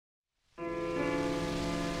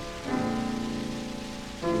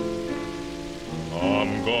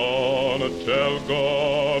Tell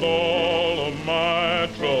God all of my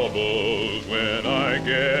troubles when I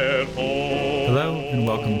get home. Hello, and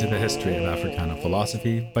welcome to the History of Africana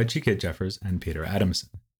Philosophy by G.K. Jeffers and Peter Adamson,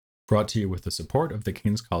 brought to you with the support of the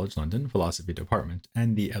King's College London Philosophy Department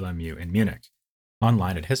and the LMU in Munich,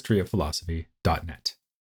 online at historyofphilosophy.net.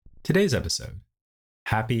 Today's episode,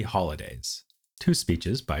 Happy Holidays, two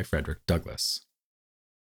speeches by Frederick Douglass.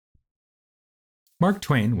 Mark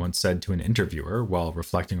Twain once said to an interviewer while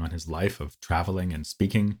reflecting on his life of traveling and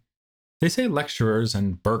speaking, "They say lecturers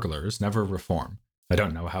and burglars never reform. I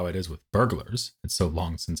don't know how it is with burglars. It's so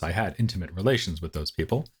long since I had intimate relations with those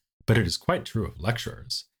people, but it is quite true of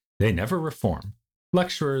lecturers. They never reform.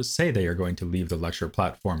 Lecturers say they are going to leave the lecture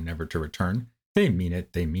platform never to return. They mean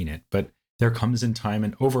it, but there comes in time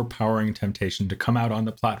an overpowering temptation to come out on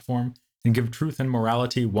the platform and give truth and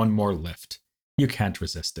morality one more lift. You can't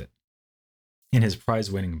resist it." In his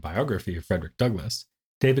prize-winning biography of Frederick Douglass,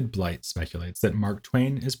 David Blight speculates that Mark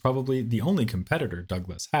Twain is probably the only competitor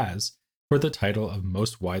Douglass has for the title of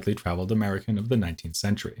most widely traveled American of the 19th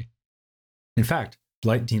century. In fact,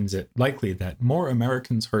 Blight deems it likely that more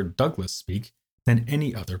Americans heard Douglass speak than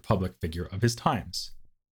any other public figure of his times.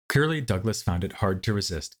 Clearly, Douglass found it hard to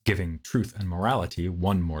resist giving truth and morality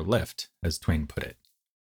one more lift, as Twain put it.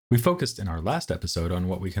 We focused in our last episode on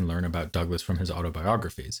what we can learn about Douglass from his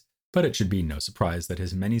autobiographies, but it should be no surprise that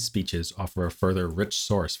his many speeches offer a further rich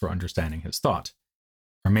source for understanding his thought.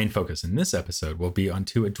 Our main focus in this episode will be on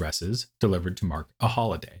two addresses delivered to mark a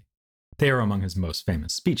holiday. They are among his most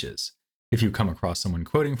famous speeches. If you come across someone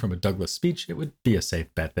quoting from a Douglass speech, it would be a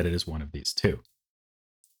safe bet that it is one of these two.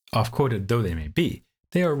 Off-quoted though they may be,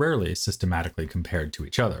 they are rarely systematically compared to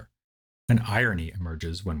each other. An irony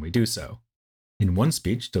emerges when we do so. In one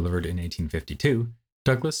speech delivered in 1852,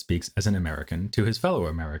 Douglass speaks as an American to his fellow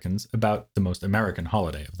Americans about the most American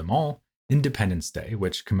holiday of them all, Independence Day,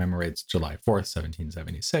 which commemorates July 4th,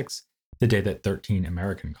 1776, the day that 13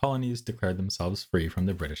 American colonies declared themselves free from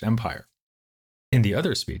the British Empire. In the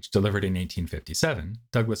other speech, delivered in 1857,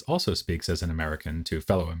 Douglass also speaks as an American to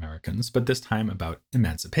fellow Americans, but this time about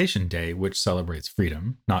Emancipation Day, which celebrates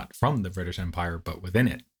freedom, not from the British Empire, but within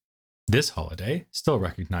it. This holiday, still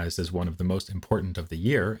recognized as one of the most important of the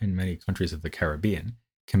year in many countries of the Caribbean,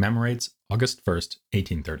 commemorates August 1st,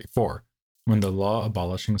 1834, when the law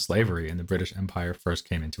abolishing slavery in the British Empire first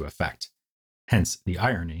came into effect. Hence the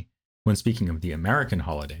irony. When speaking of the American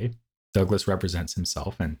holiday, Douglass represents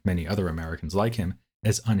himself and many other Americans like him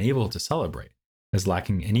as unable to celebrate, as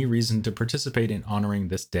lacking any reason to participate in honoring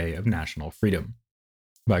this day of national freedom.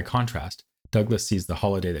 By contrast, Douglass sees the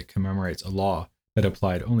holiday that commemorates a law that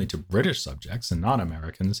applied only to British subjects and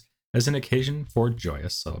non-Americans as an occasion for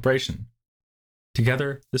joyous celebration.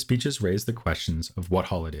 Together, the speeches raise the questions of what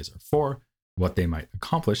holidays are for, what they might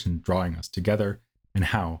accomplish in drawing us together, and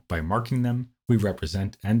how, by marking them, we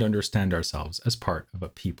represent and understand ourselves as part of a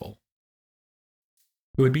people.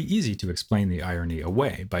 It would be easy to explain the irony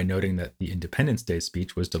away by noting that the Independence Day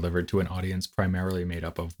speech was delivered to an audience primarily made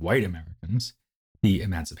up of white Americans, the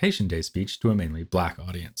Emancipation Day speech to a mainly black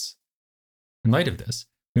audience. In light of this,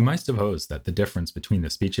 we might suppose that the difference between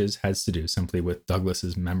the speeches has to do simply with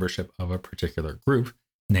Douglass's membership of a particular group,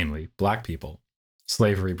 namely black people.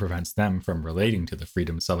 Slavery prevents them from relating to the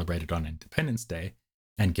freedom celebrated on Independence Day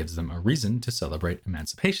and gives them a reason to celebrate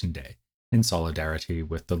Emancipation Day in solidarity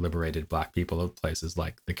with the liberated black people of places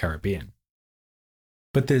like the Caribbean.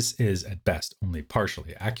 But this is at best only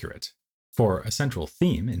partially accurate, for a central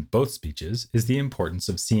theme in both speeches is the importance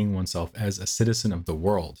of seeing oneself as a citizen of the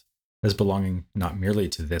world, as belonging not merely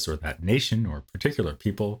to this or that nation or particular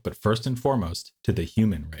people, but first and foremost to the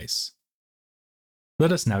human race.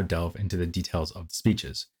 Let us now delve into the details of the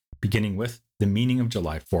speeches, beginning with the meaning of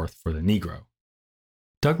July 4th for the Negro.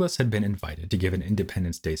 Douglass had been invited to give an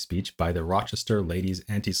Independence Day speech by the Rochester Ladies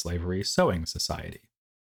Anti-Slavery Sewing Society.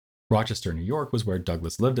 Rochester, New York was where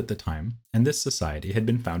Douglass lived at the time, and this society had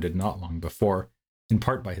been founded not long before, in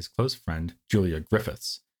part by his close friend Julia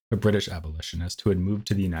Griffiths, a British abolitionist who had moved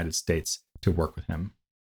to the United States to work with him.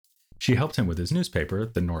 She helped him with his newspaper,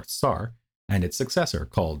 the North Star, and its successor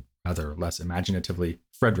called, rather less imaginatively,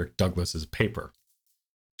 Frederick Douglass's Paper.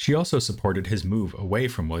 She also supported his move away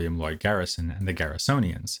from William Lloyd Garrison and the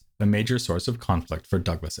Garrisonians, a major source of conflict for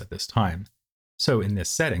Douglass at this time. So in this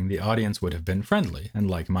setting, the audience would have been friendly and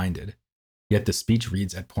like-minded. Yet the speech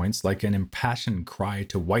reads at points like an impassioned cry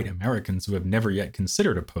to white Americans who have never yet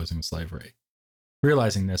considered opposing slavery.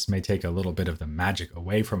 Realizing this may take a little bit of the magic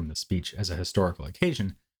away from the speech as a historical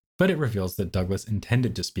occasion, but it reveals that Douglass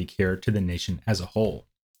intended to speak here to the nation as a whole.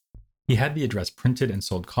 He had the address printed and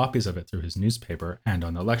sold copies of it through his newspaper and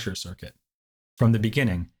on the lecture circuit. From the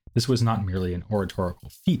beginning, this was not merely an oratorical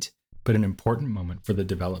feat, but an important moment for the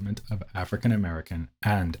development of African American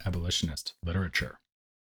and abolitionist literature.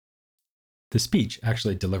 The speech,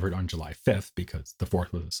 actually delivered on July 5th, because the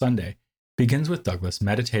 4th was a Sunday, begins with Douglass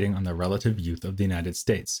meditating on the relative youth of the United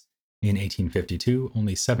States, in 1852,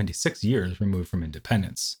 only 76 years removed from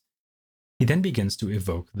independence. He then begins to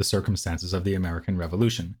evoke the circumstances of the American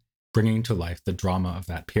Revolution, bringing to life the drama of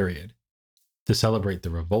that period. To celebrate the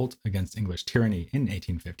revolt against English tyranny in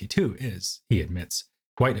 1852 is, he admits,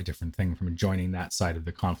 quite a different thing from joining that side of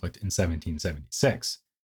the conflict in 1776.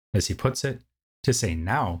 As he puts it, to say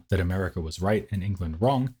now that America was right and England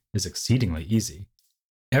wrong is exceedingly easy.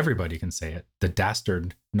 Everybody can say it. The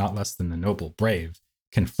dastard, not less than the noble brave,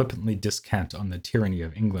 can flippantly descant on the tyranny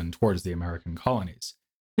of England towards the American colonies.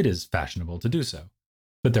 It is fashionable to do so.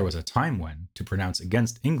 But there was a time when, to pronounce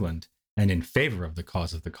against England and in favor of the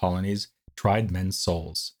cause of the colonies, tried men's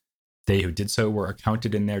souls. They who did so were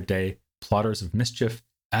accounted in their day plotters of mischief,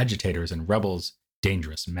 agitators and rebels,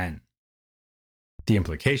 dangerous men. The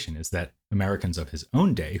implication is that Americans of his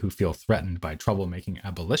own day who feel threatened by troublemaking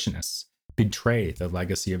abolitionists betray the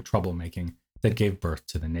legacy of troublemaking that gave birth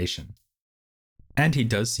to the nation. And he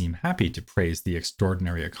does seem happy to praise the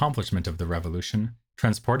extraordinary accomplishment of the Revolution,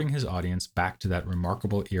 transporting his audience back to that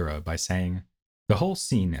remarkable era by saying, "The whole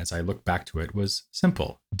scene, as I look back to it, was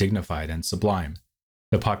simple, dignified, and sublime.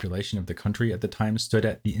 The population of the country at the time stood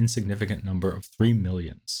at the insignificant number of 3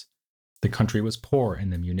 millions. The country was poor in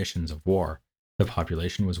the munitions of war. The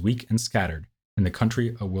population was weak and scattered, and the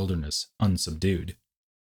country a wilderness unsubdued.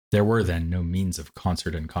 There were then no means of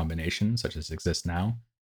concert and combination such as exist now.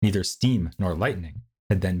 Neither steam nor lightning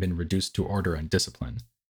had then been reduced to order and discipline.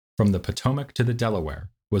 From the Potomac to the Delaware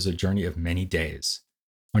was a journey of many days.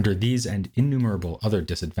 Under these and innumerable other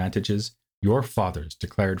disadvantages, your fathers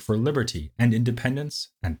declared for liberty and independence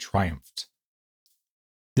and triumphed."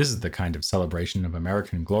 This is the kind of celebration of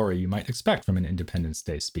American glory you might expect from an Independence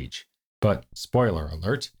Day speech. But, spoiler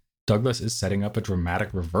alert, Douglass is setting up a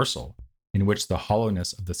dramatic reversal in which the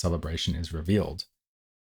hollowness of the celebration is revealed.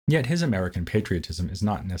 Yet his American patriotism is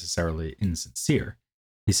not necessarily insincere.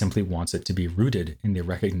 He simply wants it to be rooted in the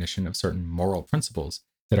recognition of certain moral principles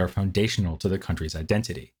that are foundational to the country's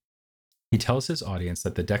identity. He tells his audience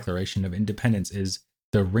that the Declaration of Independence is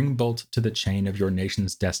the ringbolt to the chain of your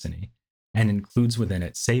nation's destiny, and includes within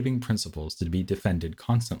it saving principles to be defended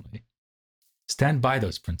constantly. Stand by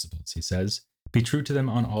those principles, he says. Be true to them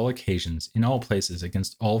on all occasions, in all places,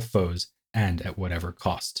 against all foes, and at whatever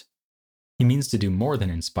cost. He means to do more than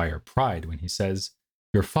inspire pride when he says,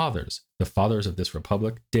 "Your fathers, the fathers of this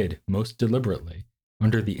republic, did, most deliberately,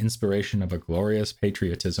 under the inspiration of a glorious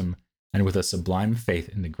patriotism, and with a sublime faith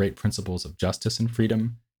in the great principles of justice and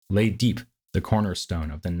freedom, lay deep the cornerstone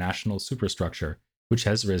of the national superstructure which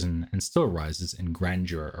has risen and still rises in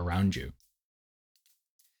grandeur around you."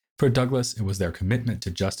 For Douglass, it was their commitment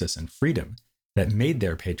to justice and freedom that made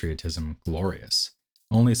their patriotism glorious.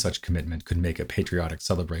 Only such commitment could make a patriotic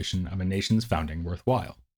celebration of a nation's founding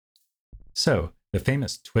worthwhile. So, the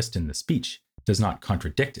famous twist in the speech does not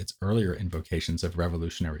contradict its earlier invocations of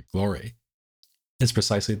revolutionary glory. It's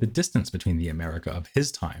precisely the distance between the America of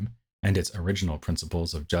his time and its original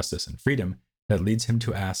principles of justice and freedom that leads him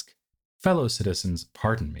to ask, "Fellow citizens,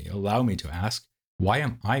 pardon me, allow me to ask, why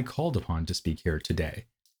am I called upon to speak here today?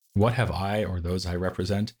 What have I or those I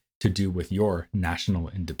represent to do with your national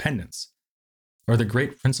independence? Are the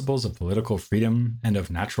great principles of political freedom and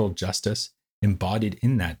of natural justice embodied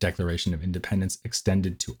in that Declaration of Independence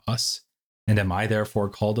extended to us? And am I therefore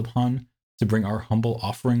called upon to bring our humble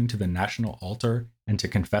offering to the national altar and to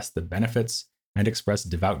confess the benefits and express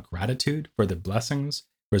devout gratitude for the blessings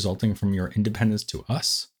resulting from your independence to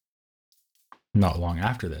us?" Not long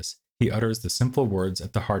after this, he utters the simple words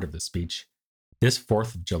at the heart of the speech, "This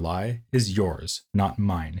 4th of July is yours, not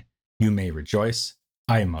mine. You may rejoice,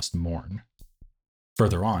 I must mourn."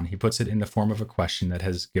 Further on, he puts it in the form of a question that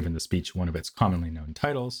has given the speech one of its commonly known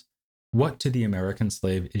titles: "What to the American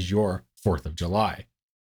slave is your 4th of July?"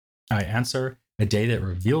 I answer, a day that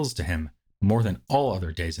reveals to him, more than all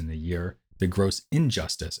other days in the year, the gross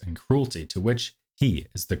injustice and cruelty to which he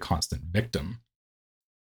is the constant victim.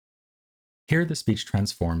 Here the speech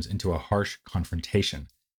transforms into a harsh confrontation,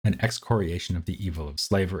 an excoriation of the evil of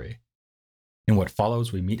slavery. In what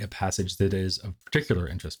follows, we meet a passage that is of particular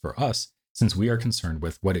interest for us, since we are concerned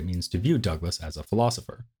with what it means to view Douglass as a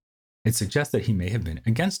philosopher. It suggests that he may have been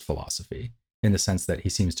against philosophy, in the sense that he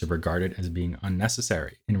seems to regard it as being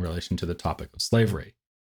unnecessary in relation to the topic of slavery.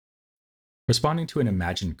 Responding to an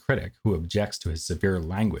imagined critic who objects to his severe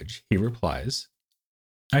language, he replies,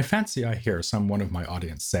 "I fancy I hear some one of my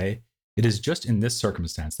audience say, it is just in this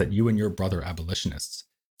circumstance that you and your brother abolitionists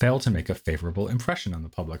fail to make a favorable impression on the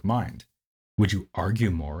public mind? Would you argue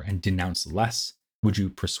more and denounce less? Would you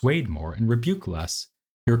persuade more and rebuke less?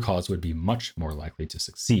 Your cause would be much more likely to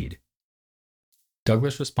succeed.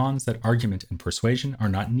 Douglas responds that argument and persuasion are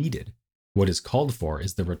not needed. What is called for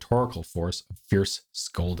is the rhetorical force of fierce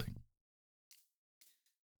scolding.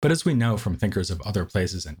 But as we know from thinkers of other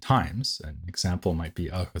places and times, an example might be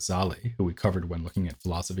Al-Ghazali, who we covered when looking at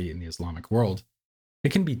philosophy in the Islamic world,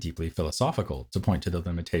 it can be deeply philosophical to point to the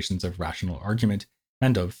limitations of rational argument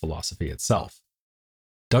and of philosophy itself.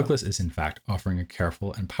 Douglas is in fact offering a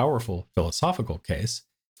careful and powerful philosophical case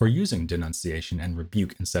for using denunciation and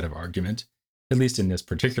rebuke instead of argument, at least in this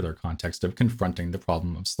particular context of confronting the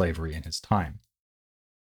problem of slavery in his time.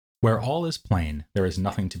 Where all is plain, there is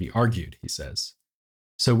nothing to be argued, he says.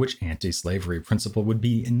 So which anti-slavery principle would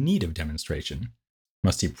be in need of demonstration?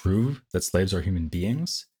 Must he prove that slaves are human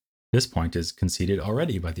beings? This point is conceded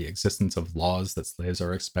already by the existence of laws that slaves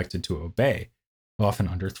are expected to obey, often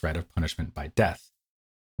under threat of punishment by death.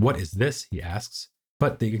 What is this, he asks,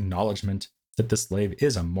 but the acknowledgement that the slave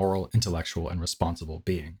is a moral, intellectual, and responsible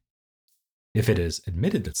being? If it is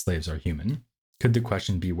admitted that slaves are human, could the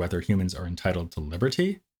question be whether humans are entitled to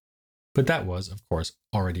liberty? But that was, of course,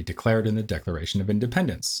 already declared in the Declaration of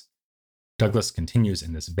Independence. Douglas continues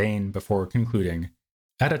in this vein before concluding,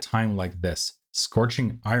 "At a time like this,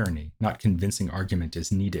 scorching irony, not convincing argument, is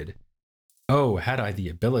needed. Oh, had I the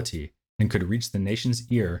ability, and could reach the nation's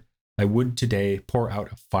ear, I would today pour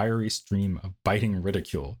out a fiery stream of biting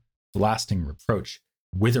ridicule, blasting reproach,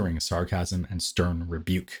 withering sarcasm, and stern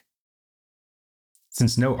rebuke."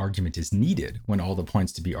 Since no argument is needed when all the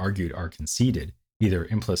points to be argued are conceded, either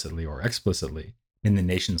implicitly or explicitly, in the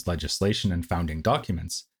nation's legislation and founding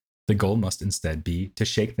documents, the goal must instead be to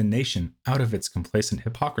shake the nation out of its complacent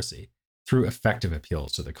hypocrisy through effective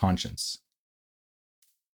appeals to the conscience.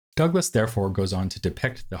 Douglas therefore goes on to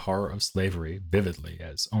depict the horror of slavery vividly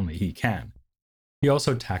as only he can. He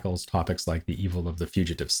also tackles topics like the evil of the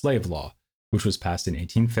Fugitive Slave Law, which was passed in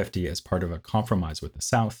 1850 as part of a compromise with the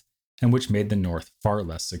South, and which made the North far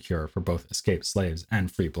less secure for both escaped slaves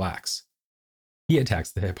and free blacks. He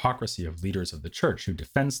attacks the hypocrisy of leaders of the church who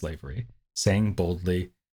defend slavery, saying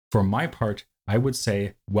boldly, "For my part, I would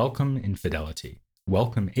say, welcome infidelity,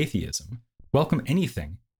 welcome atheism, welcome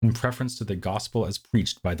anything in preference to the gospel as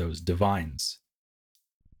preached by those divines."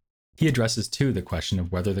 He addresses too the question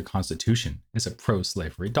of whether the Constitution is a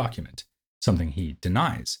pro-slavery document, something he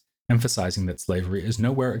denies, emphasizing that slavery is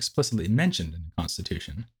nowhere explicitly mentioned in the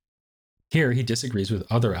Constitution. Here he disagrees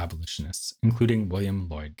with other abolitionists, including William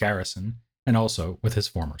Lloyd Garrison, and also with his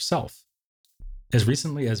former self. As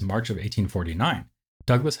recently as March of 1849,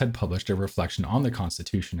 Douglas had published a reflection on the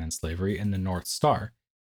Constitution and slavery in the North Star,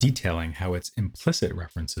 detailing how its implicit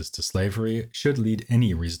references to slavery should lead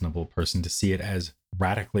any reasonable person to see it as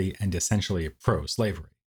radically and essentially pro-slavery.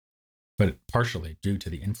 But partially due to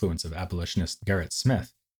the influence of abolitionist Gerrit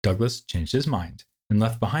Smith, Douglas changed his mind and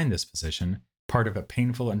left behind this position, part of a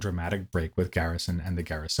painful and dramatic break with Garrison and the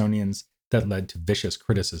Garrisonians that led to vicious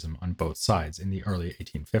criticism on both sides in the early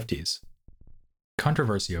 1850s.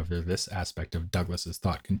 Controversy over this aspect of Douglas's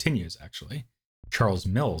thought continues, actually. Charles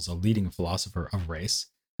Mills, a leading philosopher of race,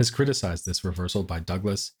 has criticized this reversal by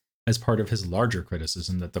Douglas as part of his larger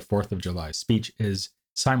criticism that the 4th of July speech is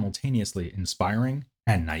simultaneously inspiring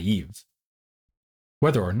and naive.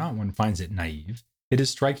 Whether or not one finds it naive, it is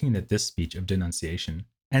striking that this speech of denunciation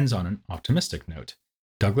ends on an optimistic note.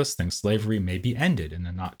 Douglas thinks slavery may be ended in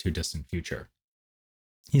the not-too-distant future.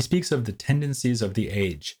 He speaks of the tendencies of the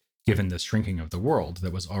age, given the shrinking of the world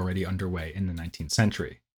that was already underway in the 19th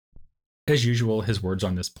century. As usual, his words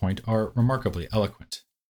on this point are remarkably eloquent.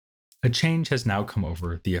 A change has now come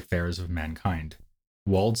over the affairs of mankind.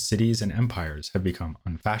 Walled cities and empires have become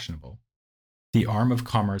unfashionable. The arm of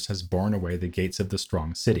commerce has borne away the gates of the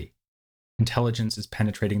strong city. Intelligence is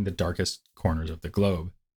penetrating the darkest corners of the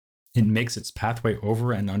globe. It makes its pathway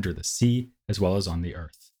over and under the sea as well as on the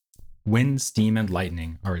earth. Wind, steam, and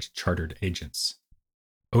lightning are its chartered agents.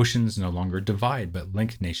 Oceans no longer divide but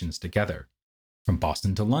link nations together. From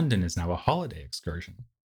Boston to London is now a holiday excursion.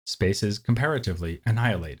 Space is comparatively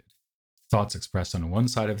annihilated. Thoughts expressed on one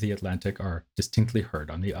side of the Atlantic are distinctly heard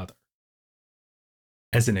on the other.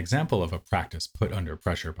 As an example of a practice put under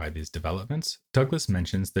pressure by these developments, Douglas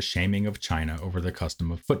mentions the shaming of China over the custom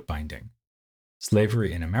of foot binding.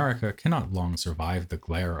 Slavery in America cannot long survive the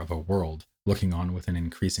glare of a world looking on with an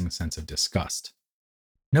increasing sense of disgust.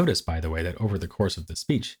 Notice, by the way, that over the course of the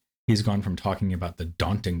speech, he's gone from talking about the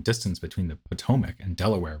daunting distance between the Potomac and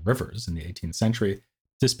Delaware rivers in the 18th century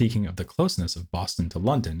to speaking of the closeness of Boston to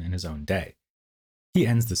London in his own day. He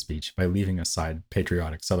ends the speech by leaving aside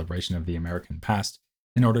patriotic celebration of the American past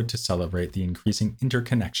in order to celebrate the increasing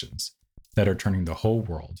interconnections that are turning the whole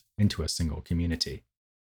world into a single community.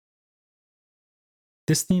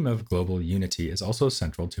 This theme of global unity is also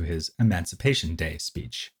central to his Emancipation Day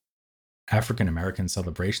speech. African American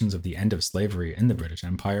celebrations of the end of slavery in the British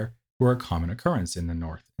Empire were a common occurrence in the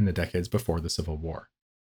North in the decades before the Civil War.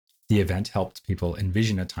 The event helped people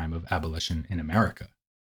envision a time of abolition in America.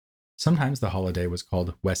 Sometimes the holiday was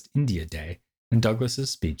called West India Day, and Douglas's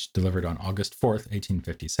speech, delivered on August 4,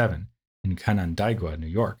 1857, in Canandaigua, New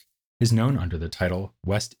York, is known under the title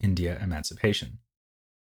West India Emancipation.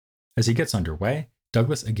 As he gets underway,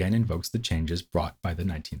 Douglas again invokes the changes brought by the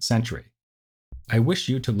 19th century. I wish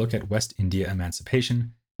you to look at West India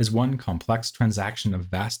Emancipation as one complex transaction of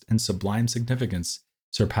vast and sublime significance,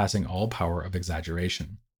 surpassing all power of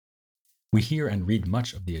exaggeration. We hear and read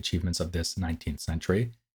much of the achievements of this 19th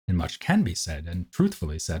century, and much can be said and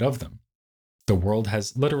truthfully said of them. The world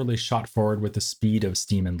has literally shot forward with the speed of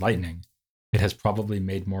steam and lightning. It has probably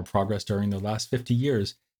made more progress during the last 50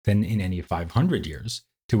 years than in any 500 years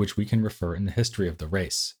to which we can refer in the history of the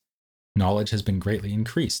race. Knowledge has been greatly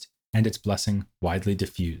increased, and its blessing widely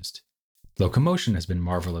diffused. Locomotion has been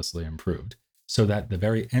marvelously improved, so that the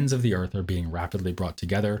very ends of the earth are being rapidly brought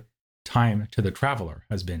together. Time to the traveler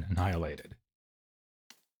has been annihilated.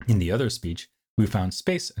 In the other speech, we found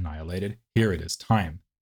space annihilated. Here it is time.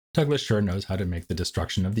 Douglas sure knows how to make the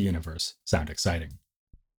destruction of the universe sound exciting.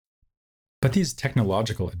 But these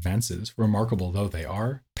technological advances, remarkable though they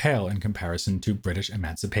are, pale in comparison to British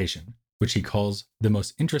emancipation, which he calls the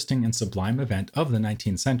most interesting and sublime event of the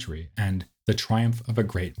 19th century and the triumph of a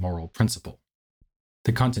great moral principle.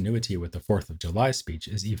 The continuity with the 4th of July speech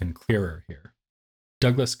is even clearer here.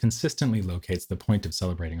 Douglas consistently locates the point of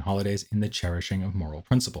celebrating holidays in the cherishing of moral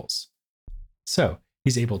principles. So,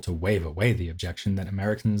 he's able to wave away the objection that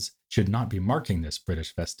Americans should not be marking this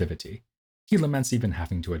British festivity. He laments even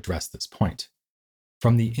having to address this point.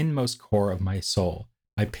 From the inmost core of my soul,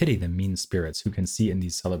 I pity the mean spirits who can see in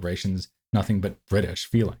these celebrations nothing but British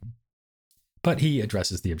feeling. But he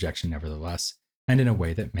addresses the objection nevertheless, and in a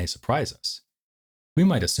way that may surprise us. We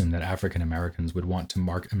might assume that African Americans would want to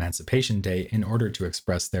mark Emancipation Day in order to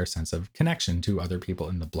express their sense of connection to other people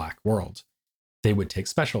in the Black world. They would take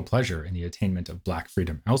special pleasure in the attainment of Black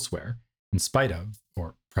freedom elsewhere, in spite of,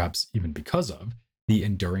 or perhaps even because of, the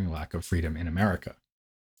enduring lack of freedom in America.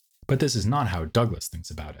 But this is not how Douglas thinks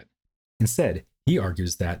about it. Instead, he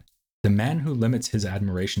argues that the man who limits his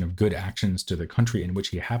admiration of good actions to the country in which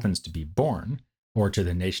he happens to be born, or to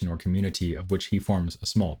the nation or community of which he forms a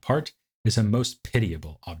small part, is a most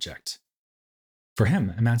pitiable object. For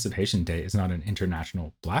him, Emancipation Day is not an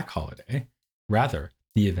international Black holiday. Rather,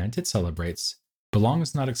 the event it celebrates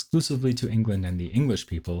belongs not exclusively to England and the English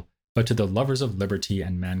people, but to the lovers of liberty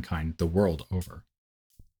and mankind the world over.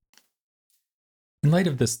 In light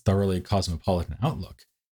of this thoroughly cosmopolitan outlook,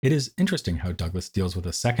 it is interesting how Douglas deals with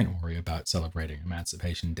a second worry about celebrating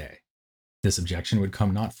Emancipation Day. This objection would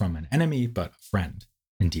come not from an enemy, but a friend,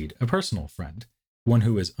 indeed a personal friend, one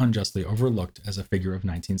who is unjustly overlooked as a figure of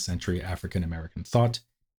 19th century African American thought,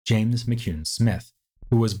 James McCune Smith,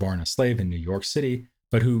 who was born a slave in New York City,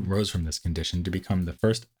 but who rose from this condition to become the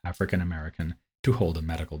first African American to hold a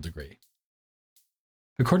medical degree.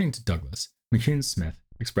 According to Douglas, McCune Smith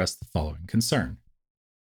expressed the following concern.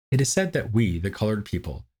 It is said that we, the colored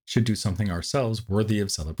people, should do something ourselves worthy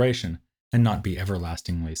of celebration, and not be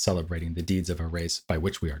everlastingly celebrating the deeds of a race by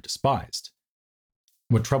which we are despised.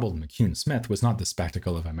 What troubled McCune Smith was not the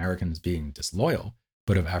spectacle of Americans being disloyal,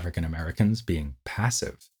 but of African Americans being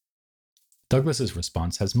passive. Douglas's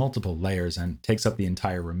response has multiple layers and takes up the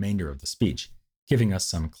entire remainder of the speech, giving us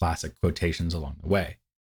some classic quotations along the way.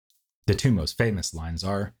 The two most famous lines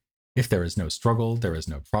are, "If there is no struggle, there is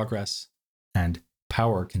no progress," and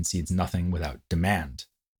 "Power concedes nothing without demand."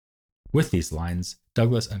 With these lines,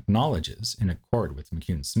 Douglas acknowledges, in accord with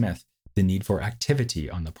McCune Smith, the need for activity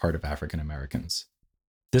on the part of African Americans.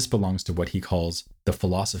 This belongs to what he calls the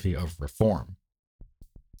philosophy of reform.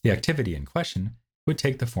 The activity in question would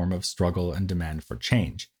take the form of struggle and demand for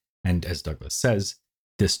change, and as Douglas says,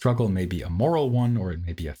 this struggle may be a moral one or it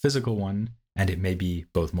may be a physical one, and it may be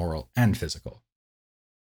both moral and physical.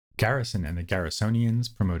 Garrison and the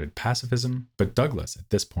Garrisonians promoted pacifism, but Douglas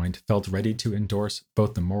at this point felt ready to endorse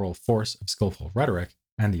both the moral force of skillful rhetoric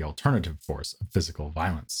and the alternative force of physical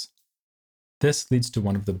violence. This leads to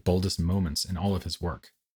one of the boldest moments in all of his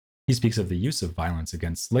work. He speaks of the use of violence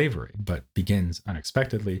against slavery, but begins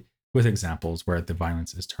unexpectedly with examples where the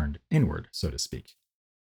violence is turned inward, so to speak.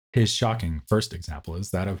 His shocking first example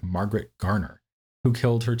is that of Margaret Garner, who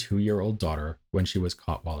killed her 2-year-old daughter when she was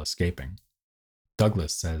caught while escaping.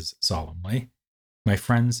 Douglas says solemnly, My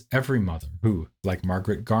friends, every mother who, like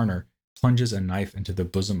Margaret Garner, plunges a knife into the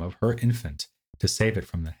bosom of her infant to save it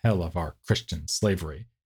from the hell of our Christian slavery,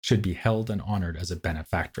 should be held and honored as a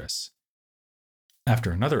benefactress.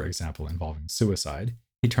 After another example involving suicide,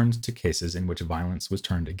 he turns to cases in which violence was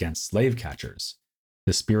turned against slave catchers.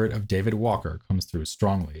 The spirit of David Walker comes through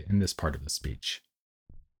strongly in this part of the speech.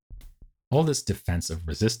 All this defense of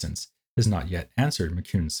resistance has not yet answered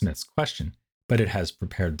McCune Smith's question, but it has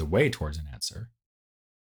prepared the way towards an answer.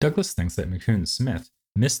 Douglas thinks that McCune Smith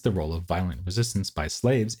missed the role of violent resistance by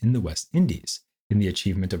slaves in the West Indies in the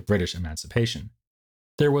achievement of British emancipation.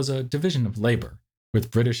 There was a division of labor,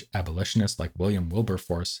 with British abolitionists like William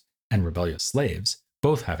Wilberforce and rebellious slaves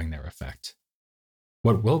both having their effect.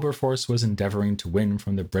 What Wilberforce was endeavoring to win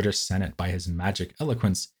from the British Senate by his magic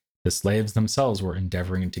eloquence, the slaves themselves were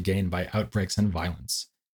endeavoring to gain by outbreaks and violence.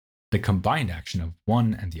 The combined action of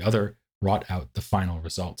one and the other wrought out the final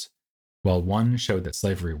result. While one showed that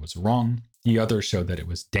slavery was wrong, the other showed that it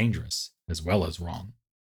was dangerous as well as wrong.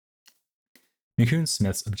 McCune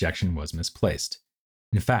Smith's objection was misplaced.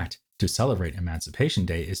 In fact, to celebrate Emancipation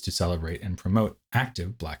Day is to celebrate and promote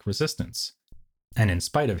active Black resistance. And in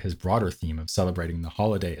spite of his broader theme of celebrating the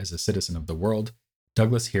holiday as a citizen of the world,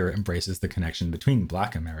 Douglas here embraces the connection between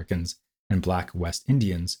Black Americans and Black West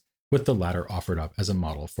Indians, with the latter offered up as a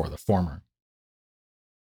model for the former.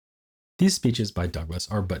 These speeches by Douglas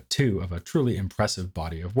are but two of a truly impressive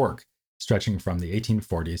body of work, stretching from the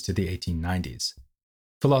 1840s to the 1890s.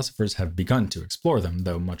 Philosophers have begun to explore them,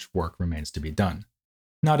 though much work remains to be done.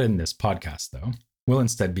 Not in this podcast, though. We'll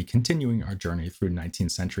instead be continuing our journey through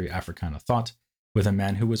 19th century Africana thought with a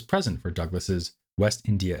man who was present for Douglas's West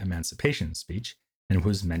India Emancipation speech and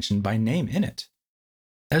was mentioned by name in it.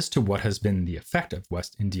 As to what has been the effect of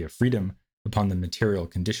West India freedom upon the material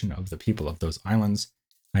condition of the people of those islands,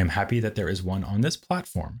 I am happy that there is one on this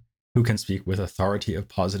platform who can speak with authority of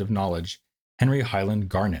positive knowledge. Henry Highland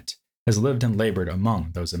Garnet has lived and labored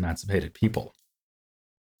among those emancipated people.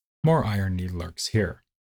 More irony lurks here.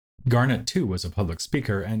 Garnet, too, was a public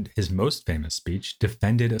speaker, and his most famous speech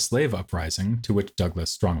defended a slave uprising to which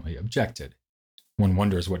Douglas strongly objected. One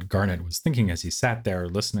wonders what Garnet was thinking as he sat there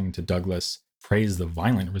listening to Douglas praise the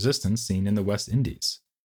violent resistance seen in the West Indies.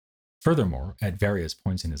 Furthermore, at various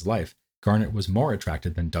points in his life, Garnet was more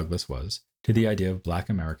attracted than Douglas was to the idea of Black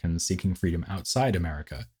Americans seeking freedom outside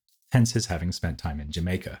America, hence his having spent time in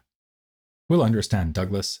Jamaica. We'll understand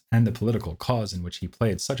Douglas and the political cause in which he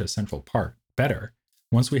played such a central part better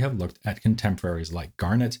once we have looked at contemporaries like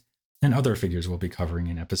Garnet and other figures we'll be covering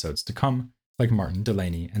in episodes to come, like Martin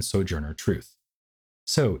Delany and Sojourner Truth.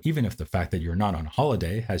 So, even if the fact that you're not on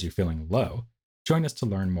holiday has you feeling low, join us to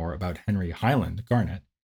learn more about Henry Highland Garnet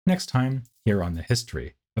next time here on the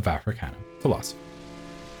History of Africana Philosophy.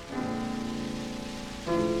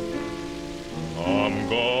 I'm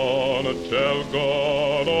gonna tell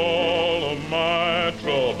God all of my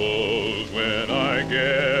troubles.